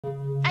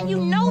and you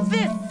know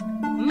this,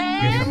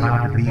 man. It's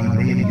about to be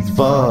litty as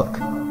fuck.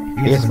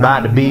 It's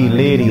about to be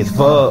litty as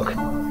fuck.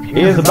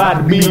 It's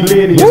about to be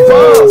litty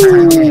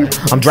as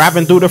fuck. I'm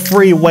driving through the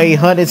freeway,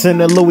 hundreds in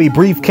the Louis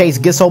briefcase.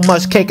 Get so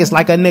much cake, it's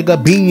like a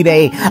nigga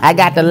B-Day. I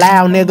got the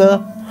loud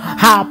nigga.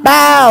 Hop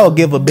out,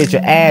 give a bitch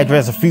an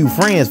address, a few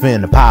friends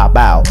finna pop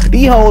out.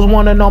 These hoes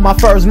wanna know my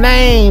first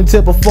name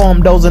to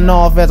perform dozing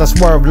off as I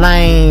swerve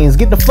lanes.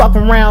 Get the fuck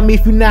around me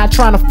if you not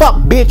trying to fuck,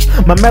 bitch.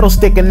 My metal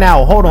sticking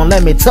out, hold on,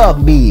 let me tuck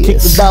this. Kick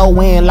the dough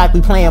in like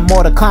we playing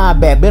Mortal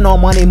Kombat. Been on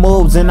money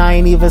moves and I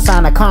ain't even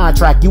signed a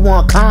contract. You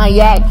want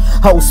cognac?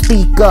 Ho,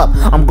 speak up.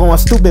 I'm going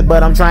stupid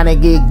but I'm trying to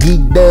get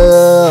geeked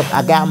up.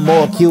 I got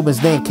more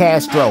Cubans than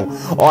Castro.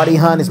 All these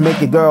hundreds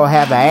make your girl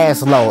have an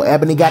ass low.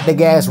 Ebony got the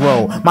gas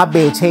roll. My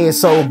bitch head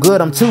so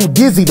good I'm too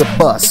dizzy to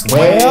bust.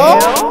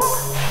 Well,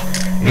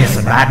 it's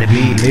about to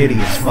be litty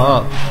as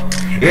fuck.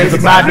 It's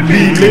about to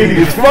be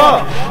litty as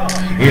fuck.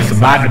 It's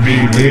about to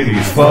be litty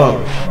as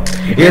fuck.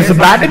 It's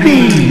about to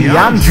be.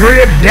 I'm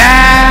dripped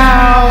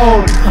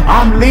down.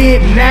 I'm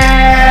lit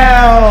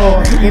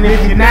now. And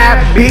if you're not,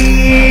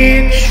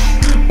 bitch,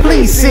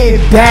 please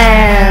sit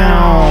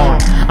down.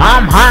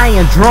 I'm high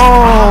and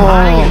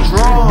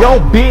drunk. Yo,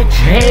 bitch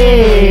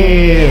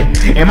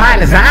head and my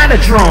designer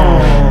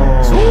trunks.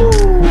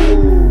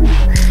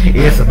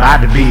 It's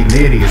about to be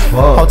litty as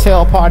fuck.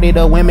 Hotel party,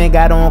 the women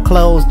got on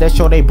clothes that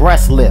show they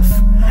breast lift.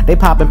 They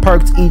popping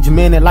perks each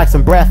minute like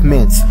some breath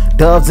mints.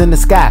 Doves in the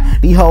sky,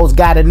 these hoes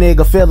got a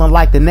nigga feeling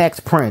like the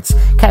next prince.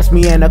 Catch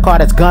me in a car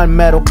that's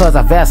gunmetal cause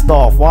I vest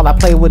off. While I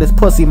play with his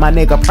pussy, my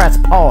nigga press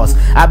pause.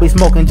 I be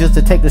smoking just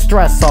to take the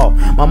stress off.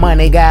 My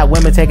money got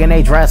women taking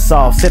their dress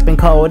off. Sipping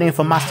codeine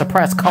for my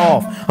suppressed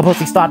cough. Her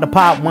pussy start to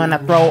pop when I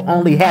throw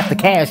only half the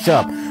cash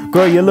up.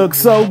 Girl, you look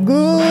so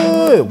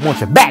good, won't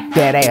you back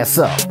that ass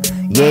up?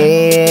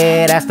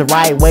 Yeah, that's the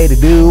right way to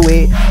do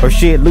it. Her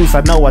shit loose,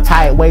 I know a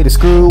tight way to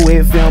screw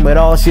it. Film it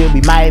all, shit,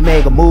 we might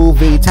make a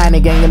movie. Tiny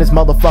gang in this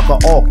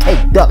motherfucker all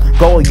caked up.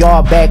 Gold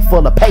yard bag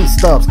full of pay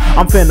stubs.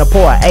 I'm finna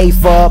pour an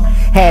eighth up.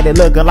 Had it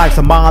looking like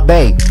some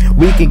Bombay.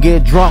 We can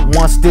get drunk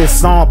once this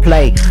song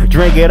play.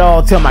 Drink it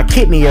all till my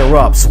kidney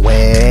erupts.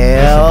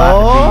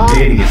 Well, it's about to be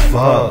litty as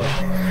fuck.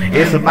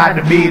 It's about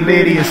to be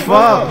litty as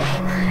fuck.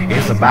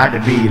 It's about to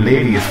be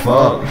litty as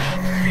fuck.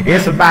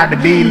 It's about to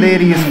be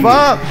litty as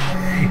fuck.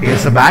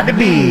 It's about to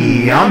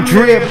be. I'm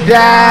dripped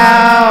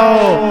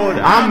out.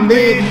 I'm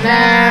lit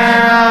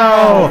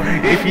now.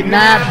 If you're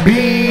not,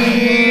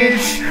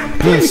 bitch,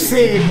 please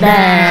sit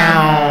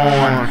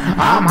down.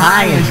 I'm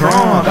high and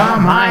drunk.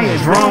 I'm high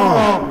and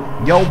drunk.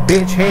 Yo,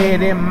 bitch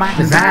head in my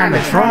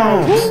designer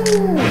trunks.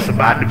 It's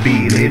about to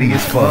be litty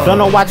as fuck. Don't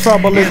know why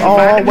trouble is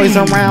always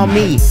around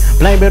me.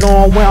 Blame it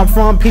on where I'm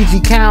from,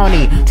 PG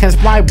County. 10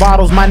 Sprite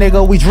bottles, my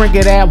nigga, we drink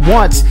it at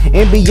once.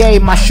 NBA,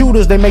 my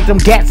shooters, they make them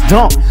gats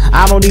dump.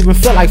 I don't even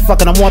feel like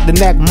fucking, I want the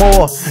neck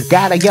more.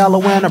 Got a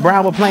yellow and a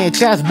brown, we're playing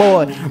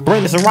chessboard.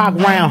 Bring us a rock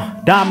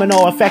round.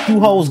 Domino effect, you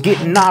hoes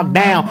getting knocked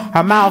down.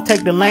 Her mouth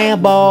take the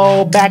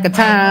Lambo back in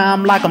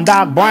time like I'm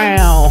Doc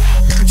Brown.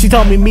 She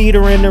told me meet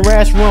her in the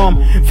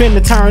restroom.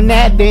 Finna turn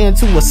that day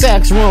into a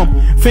sex room.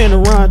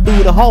 Finna run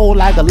through the hole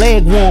like a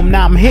leg worm.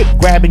 Now I'm hip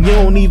grabbing. You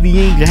don't even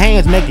use your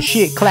hands making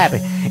shit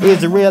clapping.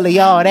 Is it really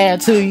all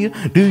that to you?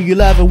 Do you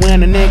love it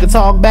when a nigga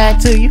talk back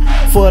to you?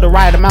 For the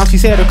right amount, she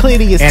said her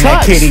clitty is touched. And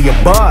that kitty you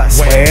bust.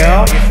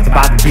 Well, it's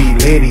about to be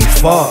litty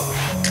as fuck.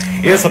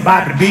 It's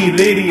about to be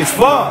litty as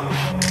fuck.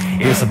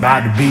 It's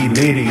about to be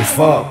litty as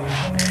fuck.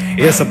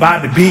 It's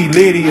about to be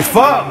litty as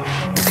fuck.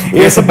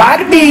 It's about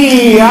to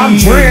be. I'm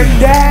dripped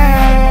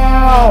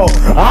down.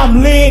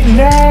 I'm lit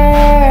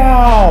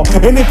now.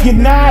 And if you're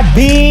not,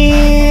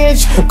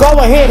 bitch, go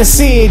ahead and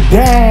sit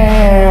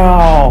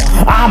down.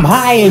 I'm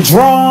high and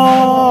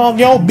drunk.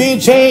 Yo,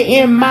 bitch head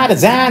in my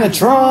designer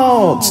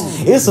trunks.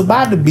 It's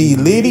about to be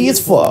litty as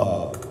fuck.